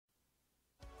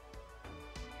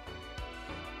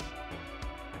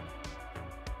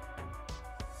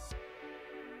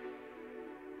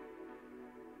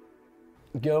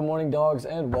Good morning, dogs,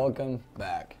 and welcome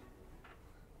back.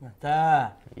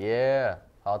 Yeah,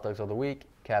 hot dogs of the week,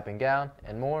 cap and gown,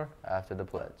 and more after the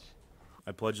pledge.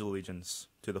 I pledge allegiance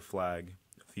to the flag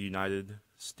of the United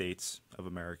States of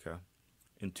America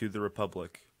and to the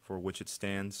republic for which it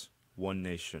stands, one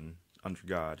nation, under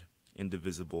God,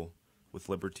 indivisible, with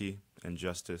liberty and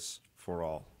justice for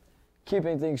all.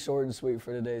 Keeping things short and sweet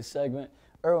for today's segment,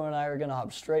 Erwin and I are going to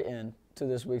hop straight in to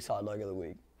this week's hot dog of the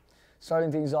week.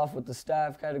 Starting things off with the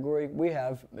staff category, we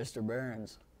have Mr.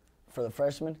 Barons. For the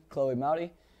freshmen, Chloe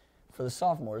Mouty. For the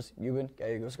sophomores, Euban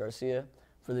Gallegos Garcia.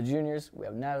 For the juniors, we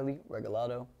have Natalie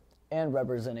Regalado. And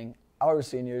representing our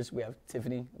seniors, we have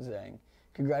Tiffany Zhang.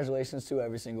 Congratulations to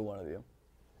every single one of you.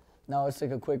 Now let's take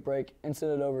a quick break and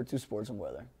send it over to sports and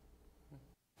weather.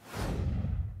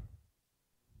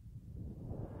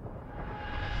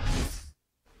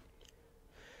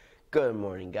 Good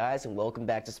morning, guys, and welcome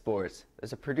back to sports.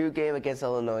 There's a Purdue game against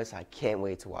Illinois, so I can't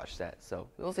wait to watch that. So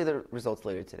we'll see the results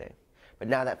later today. But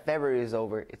now that February is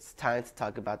over, it's time to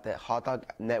talk about the Hot Dog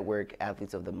Network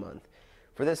Athletes of the Month.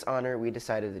 For this honor, we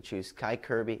decided to choose Kai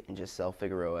Kirby and Giselle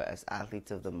Figueroa as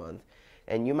Athletes of the Month.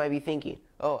 And you might be thinking,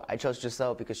 oh, I chose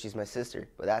Giselle because she's my sister,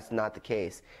 but that's not the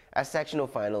case. At sectional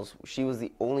finals, she was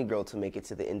the only girl to make it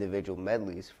to the individual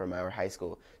medleys from our high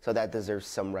school, so that deserves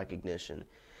some recognition.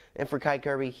 And for Kai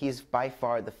Kirby, he's by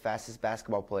far the fastest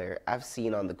basketball player I've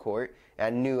seen on the court,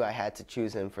 and I knew I had to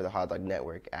choose him for the Hot Dog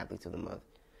Network Athletes of the Month.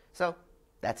 So,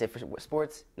 that's it for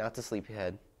sports. Now to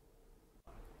Sleepyhead.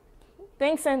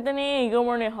 Thanks, Anthony, and good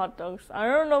morning, hot dogs. I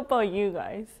don't know about you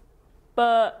guys,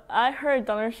 but I heard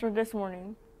thunderstorm this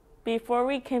morning before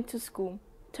we came to school.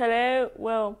 Today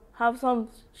we'll have some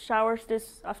showers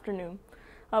this afternoon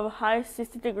of a high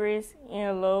 60 degrees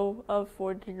and a low of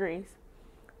 40 degrees.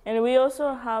 And we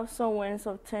also have some winds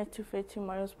of 10 to 15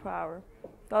 miles per hour.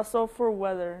 That's all for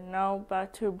weather. Now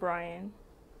back to Brian.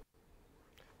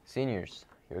 Seniors,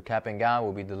 your cap and gown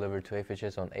will be delivered to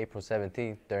AFHS on April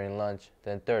 17th during lunch,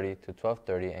 10:30 to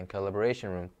 12:30 in Calibration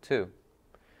Room 2.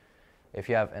 If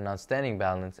you have an outstanding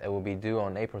balance, it will be due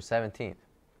on April 17th.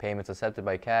 Payments accepted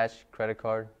by cash, credit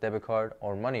card, debit card,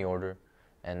 or money order,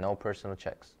 and no personal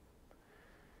checks.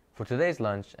 For today's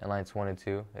lunch, in lines 1 and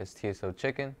 2 is TSO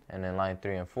chicken, and in line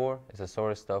 3 and 4 is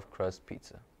assorted stuffed crust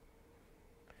pizza.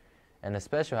 And a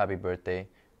special happy birthday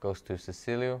goes to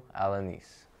Cecilio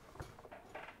Alanis.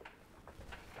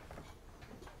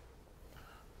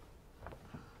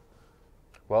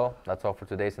 Well, that's all for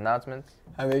today's announcements.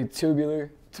 Have a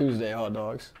tubular Tuesday, hot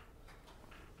dogs.